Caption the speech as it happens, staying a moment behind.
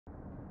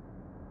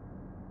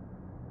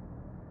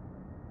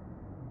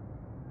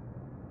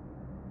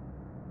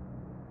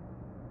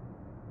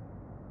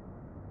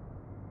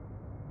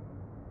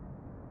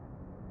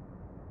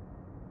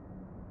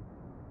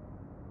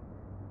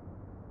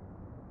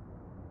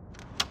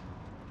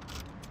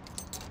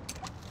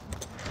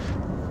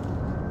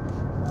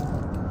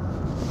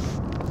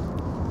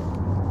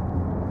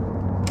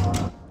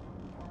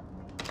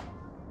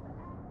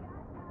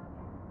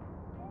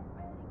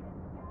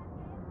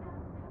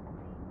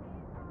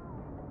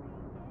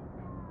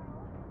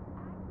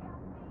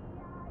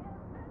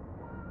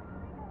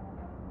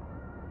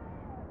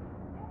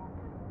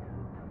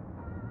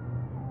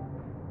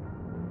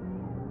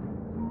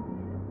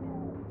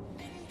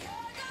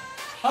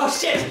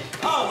shit!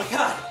 Oh my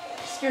god!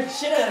 Scared the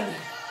shit out of me.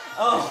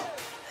 Oh,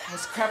 I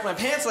was crapping my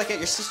pants like at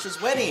your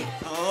sister's wedding.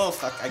 Oh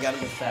fuck, I gotta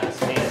move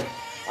fast, man.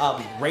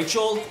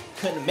 Rachel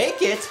couldn't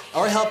make it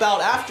or help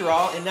out after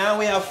all, and now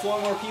we have 4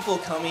 more people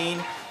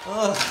coming.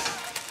 Ugh.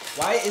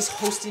 Why is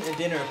hosting a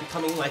dinner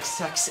becoming like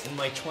sex in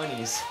my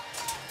 20s?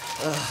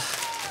 Ugh.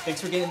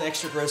 Thanks for getting the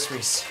extra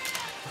groceries.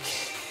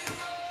 Okay.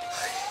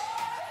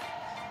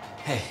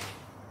 Hey,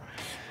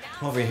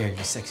 come over here,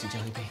 you sexy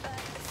jelly bean.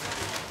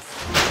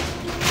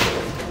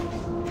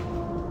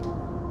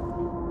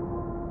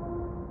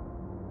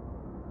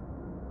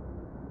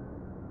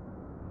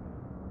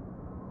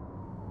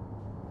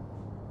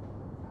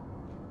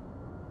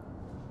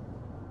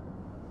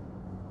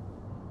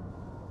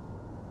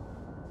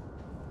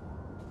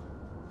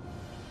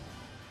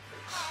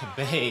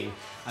 Babe,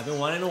 I've been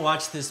wanting to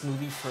watch this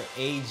movie for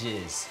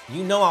ages.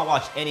 You know I'll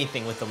watch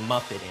anything with a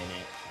Muppet in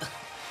it.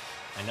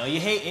 I know you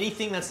hate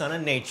anything that's not a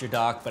nature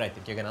doc, but I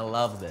think you're gonna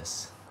love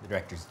this. The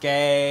director's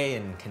gay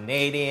and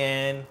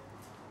Canadian.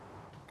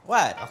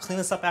 What? I'll clean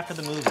this up after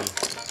the movie.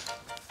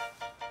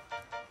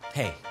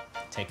 Hey,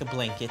 take a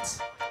blanket,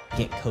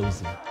 get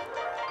cozy.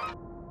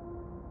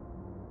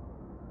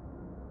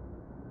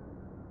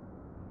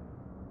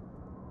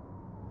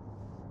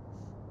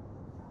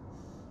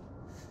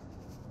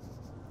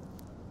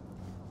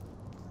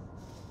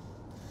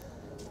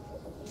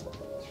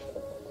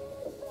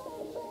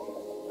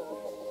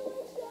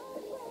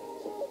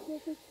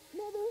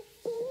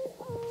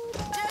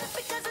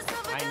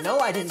 I know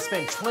I didn't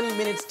spend 20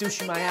 minutes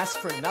douching my ass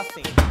for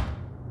nothing.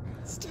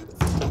 Stop it,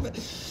 stop it.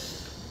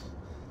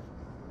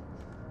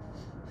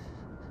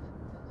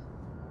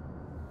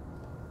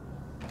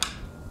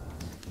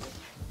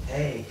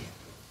 Hey.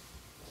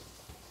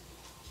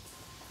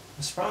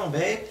 What's wrong,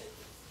 babe?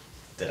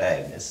 Did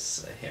I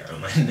miss a hair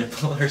on my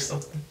nipple or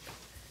something?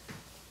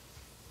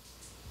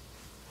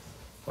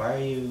 Why are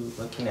you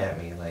looking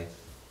at me like...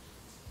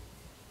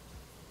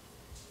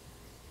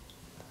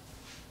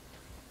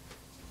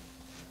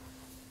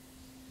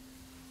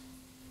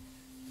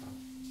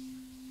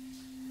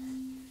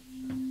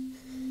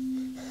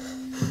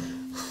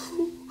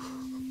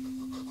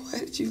 Why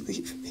did you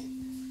leave me?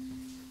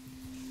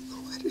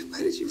 Why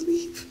did you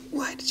leave?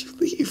 Why did you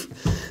leave?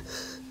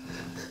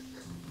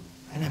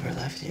 I never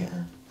left you.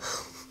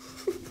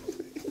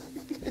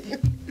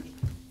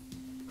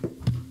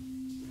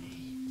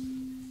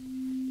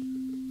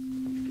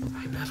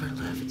 I never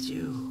left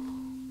you.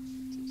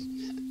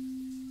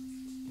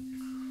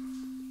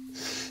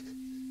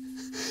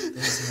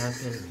 This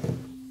happened.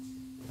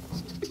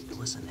 It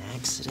was an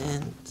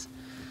accident.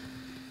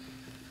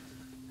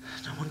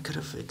 No one could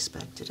have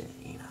expected it,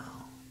 you know.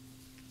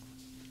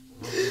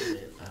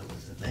 I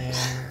was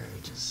there,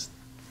 just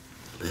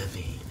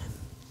living and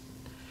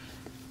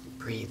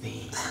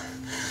breathing,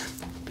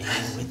 and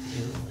being with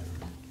you, and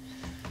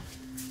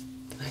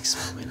the next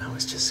moment I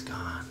was just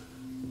gone.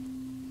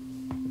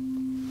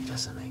 It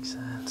doesn't make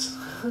sense.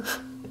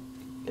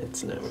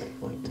 It's never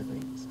going to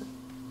make sense.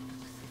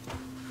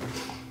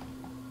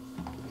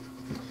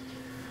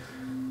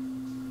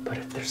 But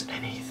if there's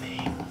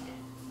anything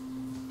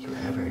you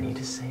ever need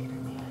to say to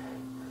me,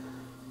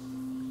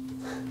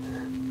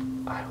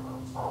 I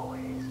will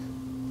always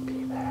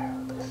be there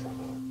listening.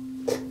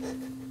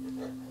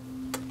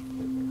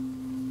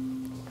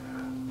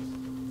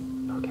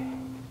 Okay?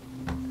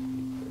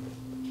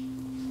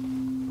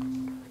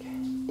 Okay.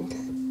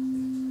 Okay.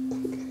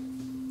 Okay.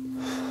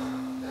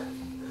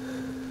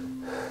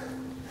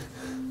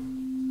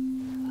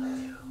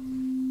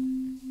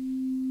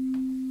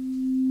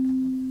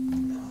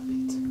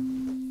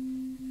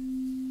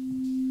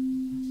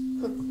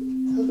 I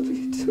love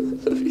you too.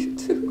 I love you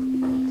too.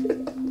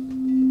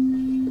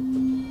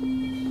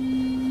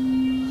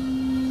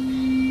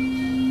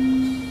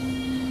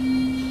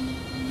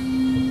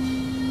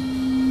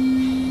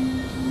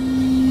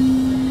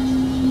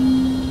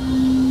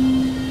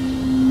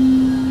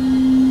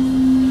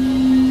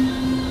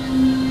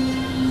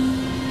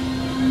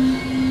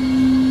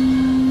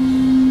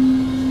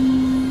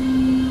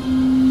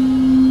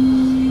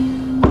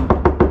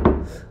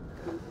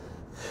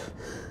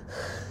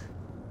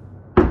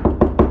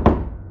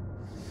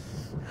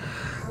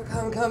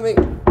 I'm coming.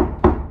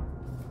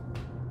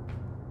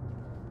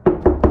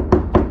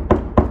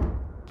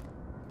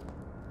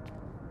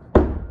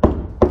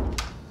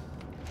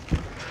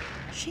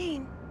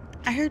 Shane,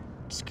 I heard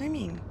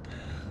screaming.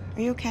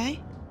 Are you okay?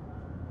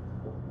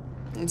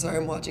 I'm sorry,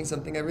 I'm watching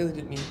something. I really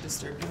didn't mean to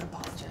disturb you. I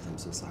apologize. I'm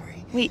so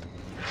sorry. Wait,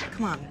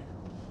 come on.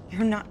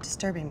 You're not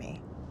disturbing me.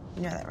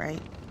 You know that,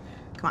 right?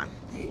 Come on,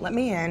 let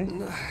me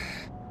in.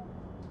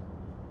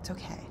 It's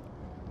okay.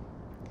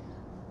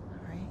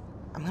 All right,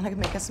 I'm gonna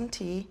make us some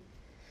tea,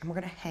 and we're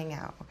gonna hang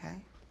out, okay?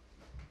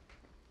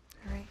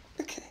 All right?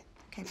 Okay.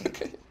 Okay, babe.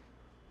 Okay.